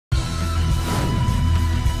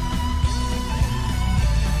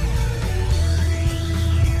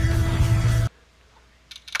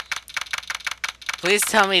Please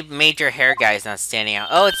tell me major hair guy's not standing out.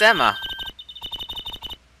 Oh, it's Emma.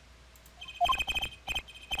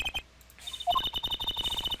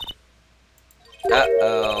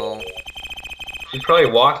 Uh-oh. She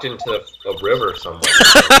probably walked into a river somewhere.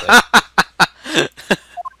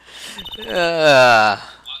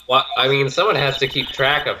 Well, I mean, someone has to keep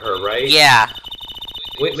track of her, right? Yeah.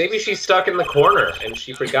 Wait, maybe she's stuck in the corner and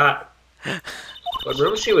she forgot what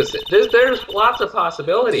room she was in. There's lots of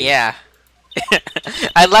possibilities. Yeah.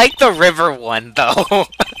 I like the river one, though.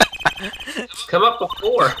 Come up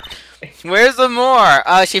before. Where's the more?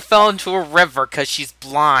 She fell into a river because she's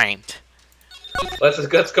blind. Let's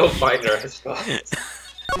go find her.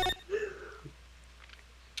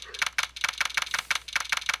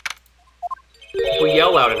 If we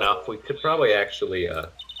yell out enough, we could probably actually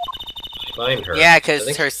find her. Yeah,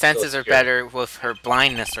 because her senses are better with her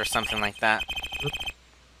blindness or something like that.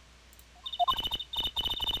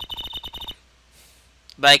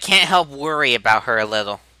 But I can't help worry about her a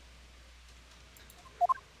little.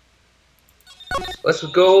 Let's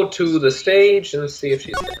go to the stage and see if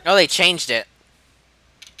she's there. Oh, they changed it.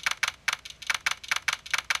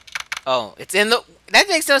 Oh, it's in the... That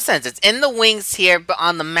makes no sense. It's in the wings here, but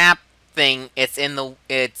on the map thing, it's in the...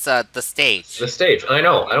 It's, the stage. The stage. I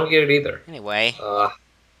know. I don't get it either. Anyway.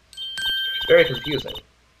 Very confusing.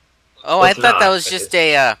 Oh, I thought that was just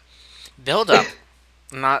a, build-up.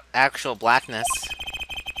 Not actual blackness.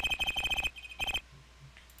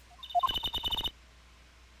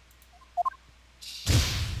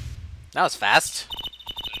 That was fast.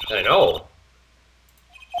 I know.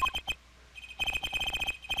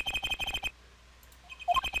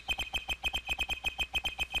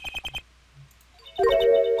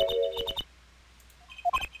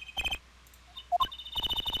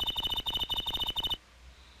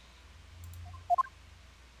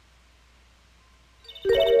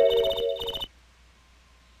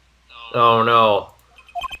 Oh no.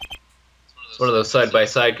 It's one of those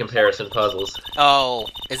side-by-side comparison puzzles. Oh,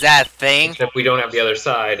 is that a thing? Except we don't have the other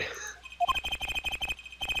side.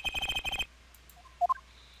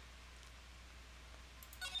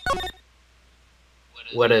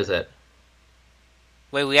 What is it?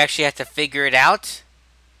 Wait, we actually have to figure it out?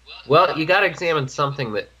 Well, you gotta examine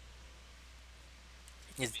something that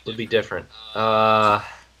would be different.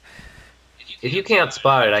 If you can't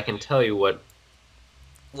spot it, I can tell you what...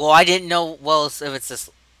 Well, I didn't know... Well, if it's this...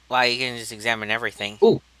 Why, you can just examine everything.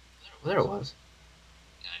 Ooh! There it was.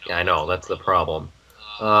 Yeah, I know. That's the problem.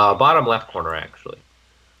 Bottom left corner, actually.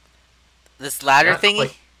 This ladder thingy?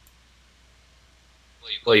 Quite...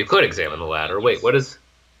 Well, you could examine the ladder. Wait, what is...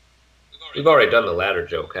 We've already done the ladder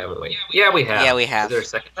joke, haven't we? Yeah, we have. Yeah, we have. Is there a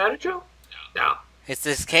second ladder joke? No. It's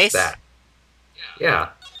this case? That. Yeah.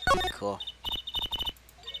 Cool.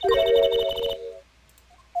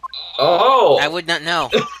 Oh! I would not know.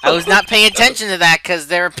 I was not paying attention to that because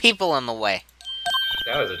there are people in the way.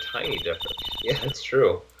 That was a tiny difference. Yeah, that's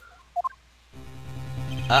true.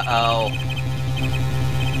 Uh-oh.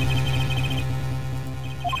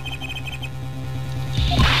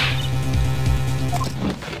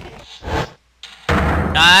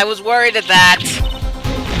 I was worried at that.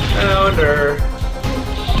 Found her.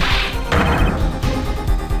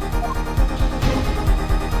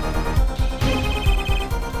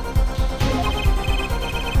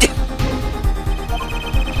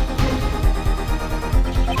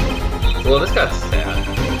 Well, this got sad.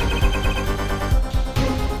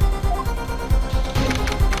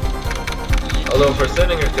 Although if we're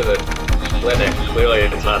sending her to the clinic, clearly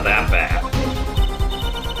it's not that bad.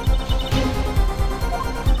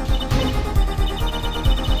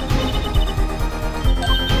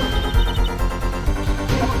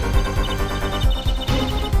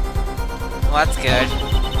 Well, that's good.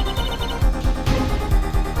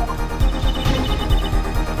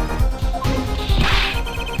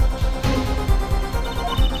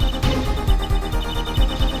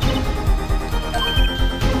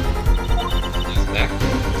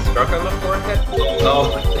 Struck on the forehead?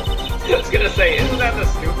 Oh, I was gonna say, isn't that the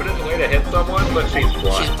stupidest way to hit someone? But she's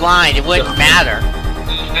blind. She's blind, it wouldn't matter.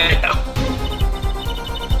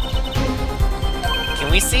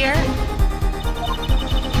 Can we see her?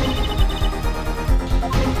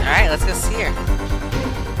 Alright, let's go see her.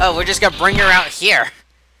 Oh, we're just gonna bring her out here.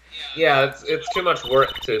 Yeah, it's too much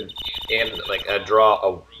work to draw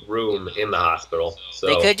a room in the hospital. So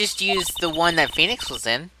They could just use the one that Phoenix was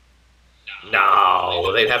in.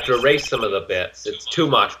 no, they'd have to erase some of the bits. It's too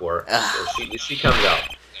much work. So she comes out.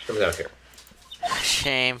 She comes out here.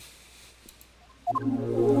 Shame.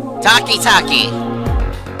 Taki Taki!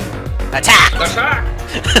 Attack! Attack!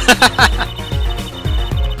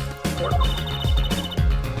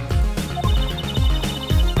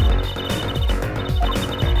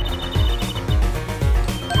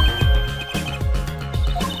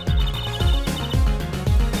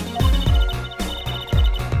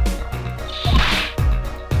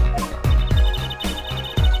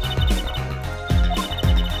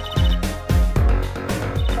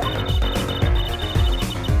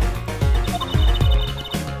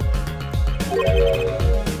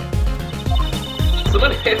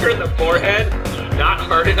 hit her in the forehead, not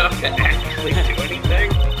hard enough to actually do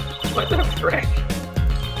anything? What the frick?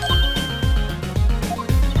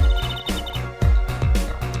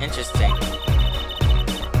 Interesting.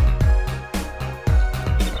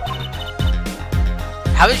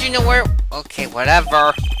 How did you know where? Okay,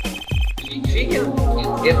 whatever. She can.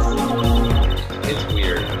 It's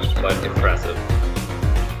weird, but impressive.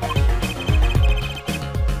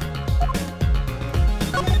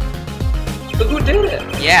 Look who did it!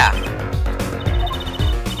 Yeah.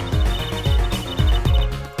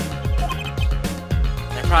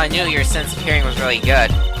 I probably knew your sense of hearing was really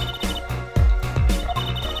good.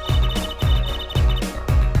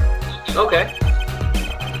 Okay.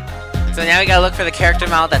 So now we gotta look for the character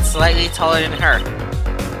model that's slightly taller than her.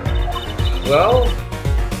 Well...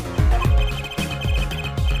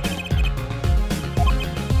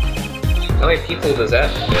 how many people does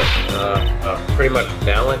that fit? Pretty much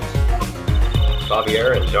Valent,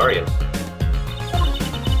 Clavier, and Darian.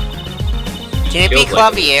 Can it be Feels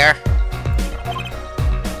like Clavier?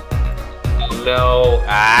 No.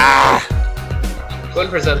 Ah! Go ahead and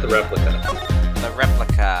present the replica. The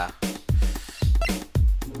replica.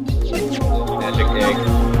 Magic egg.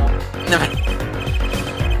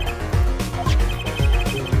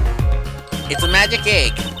 It's a magic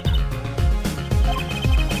egg.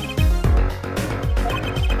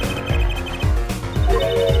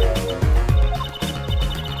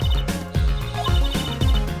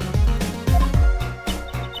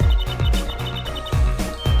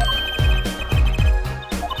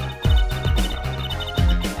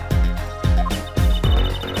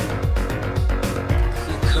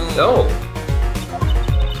 No.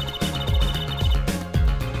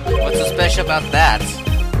 What's so special about that?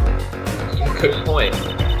 Good point.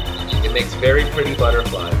 It makes very pretty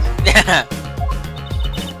butterflies.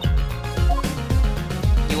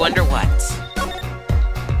 You wonder what?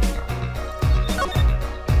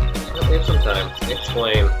 We have some time.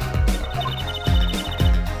 Explain.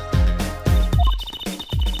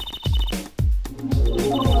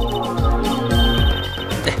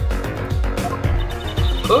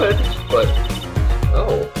 Could, but...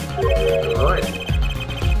 oh. Alright.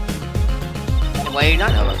 And why do you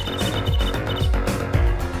not know about this?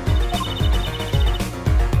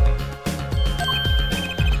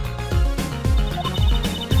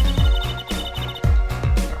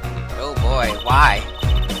 Oh boy, why?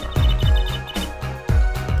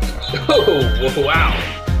 Oh, wow.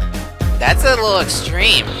 That's a little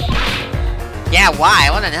extreme. Yeah, why? I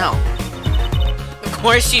wanna know. Of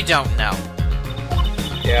course you don't know.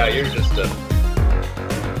 Yeah, you're just a...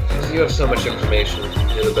 you have so much information.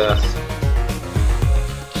 You're the best.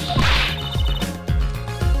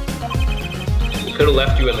 We could have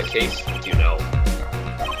left you in the case, you know.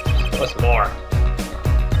 Plus more.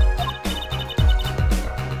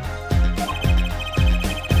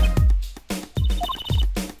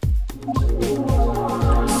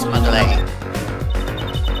 Smuggling.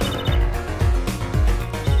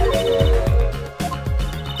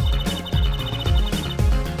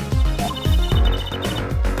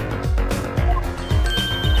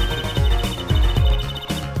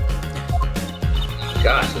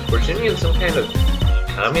 Gosh, is Virginia in some kind of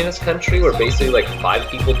communist country where basically like 5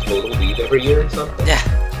 people total leave every year or something? Yeah.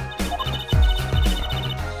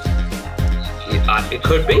 It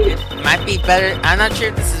could be. It might be better. I'm not sure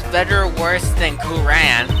if this is better or worse than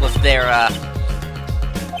Quran with their,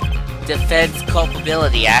 Defense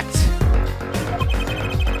Culpability Act.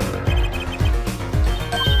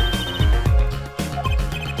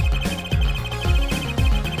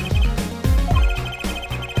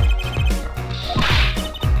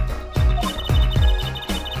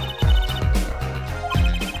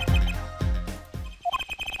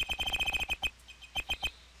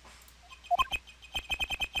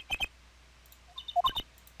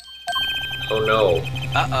 Oh no.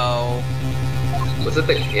 Uh-oh. Was it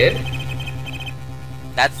the kid?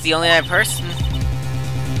 That's the only other person.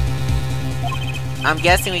 I'm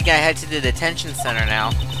guessing we gotta head to the detention center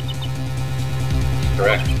now.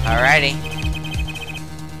 Correct. Alrighty.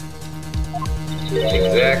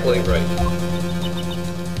 Exactly right.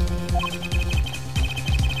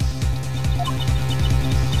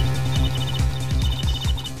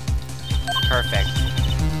 Perfect.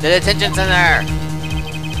 The detention center!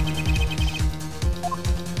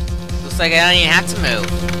 Looks like I don't even have to move.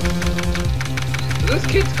 Those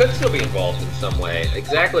kids could still be involved in some way.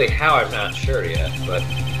 Exactly how, I'm not sure yet, but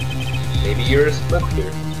maybe you're a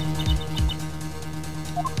splinter.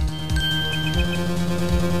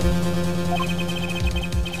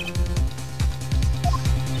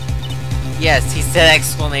 Yes, he said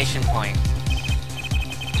exclamation point.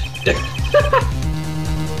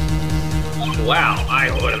 Wow,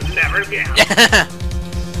 I would have never guessed.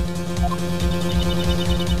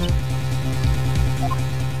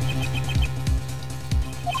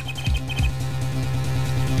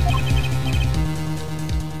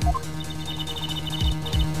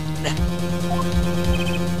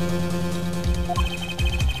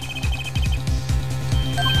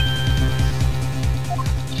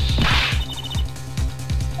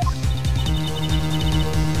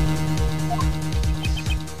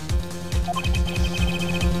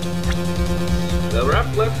 The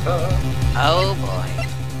replica. Oh boy.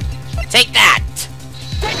 Take that!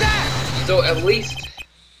 Take that! So at least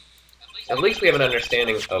we have an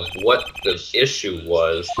understanding of what the issue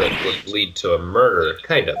was that would lead to a murder,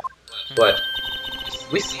 kind of. But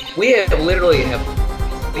we have literally have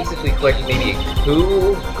basically collected maybe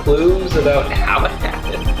 2 clues about how it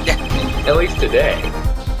happened. At least today.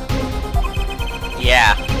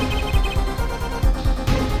 Yeah.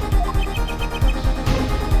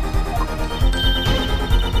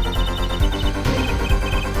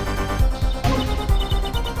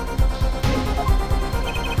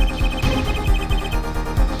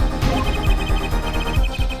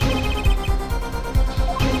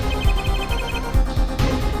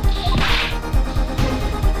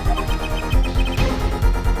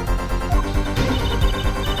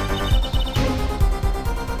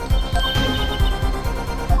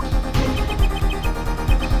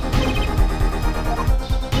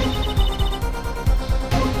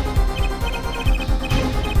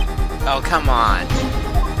 Oh, come on.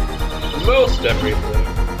 Most everything.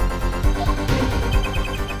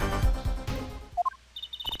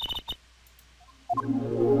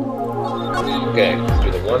 Okay, let's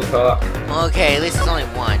do the one talk. Okay, at least there's only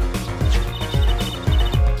one.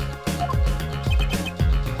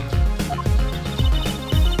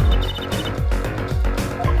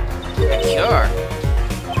 Sure.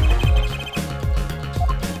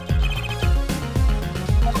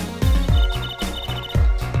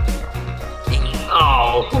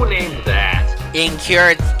 Oh, who named that?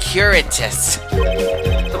 Incuratus.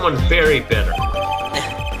 Someone very bitter.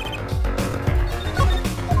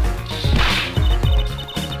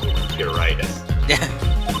 Incuritus.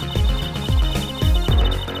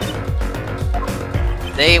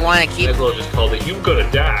 They want to keep. Might as well just called it "You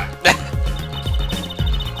Gonna Die."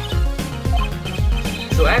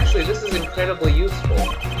 So actually, this is incredibly useful.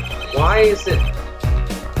 Why is this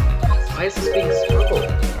being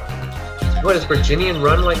smuggled? What, is Virginian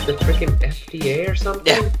run like the freaking FDA or something?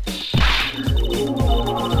 Yeah.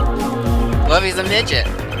 What if he's a midget?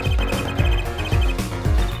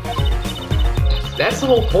 That's the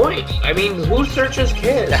whole point. I mean, who searches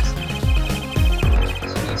kids?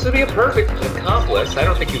 This would be a perfect accomplice. I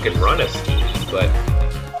don't think you can run a scheme, but...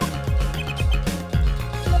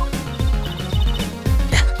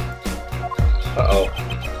 Uh-oh.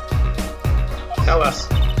 Tell us.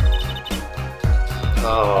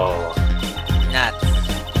 Oh... Nuts.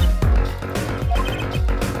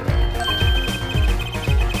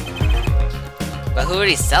 But who would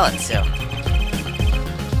he sell it to?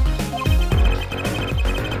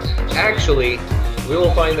 Actually, we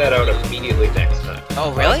will find that out immediately next time.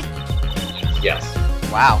 Oh, really? Yes.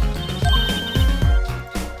 Wow.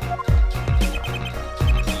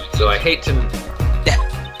 So I hate to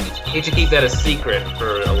keep that a secret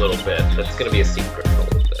for a little bit. That's gonna be a secret for a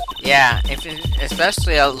little bit. Yeah,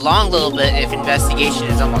 especially a long little bit if investigation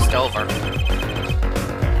is almost over.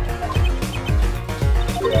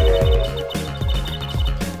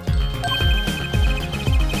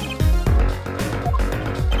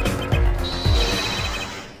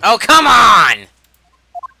 Oh, come on!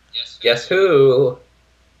 Guess who?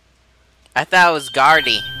 I thought it was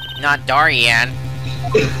Gardy, not Darian.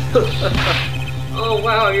 Oh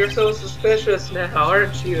wow, you're so suspicious now,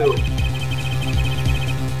 aren't you?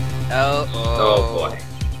 Oh boy.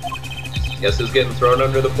 Guess who's getting thrown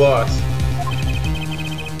under the bus?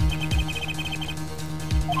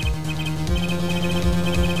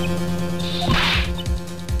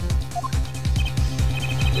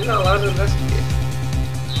 You're not allowed to investigate.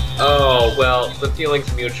 Oh, well, the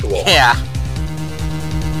feeling's mutual. Yeah.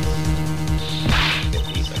 You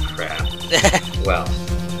piece of crap. Well,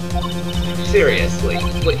 seriously.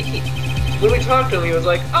 When we talked to him, he was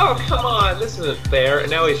like, oh, come on, this isn't fair. And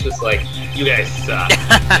now he's just like, you guys suck.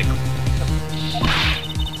 Like,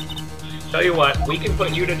 tell you what, we can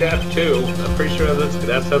put you to death too. I'm pretty sure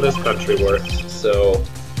that's how this country works. So,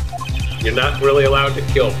 you're not really allowed to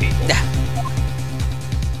kill people.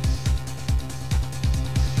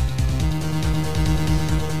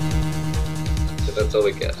 So that's all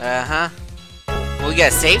we get. Uh-huh. We got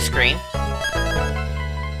a save screen.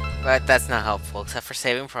 But that's not helpful, except for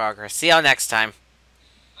saving progress. See y'all next time.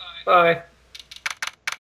 Bye.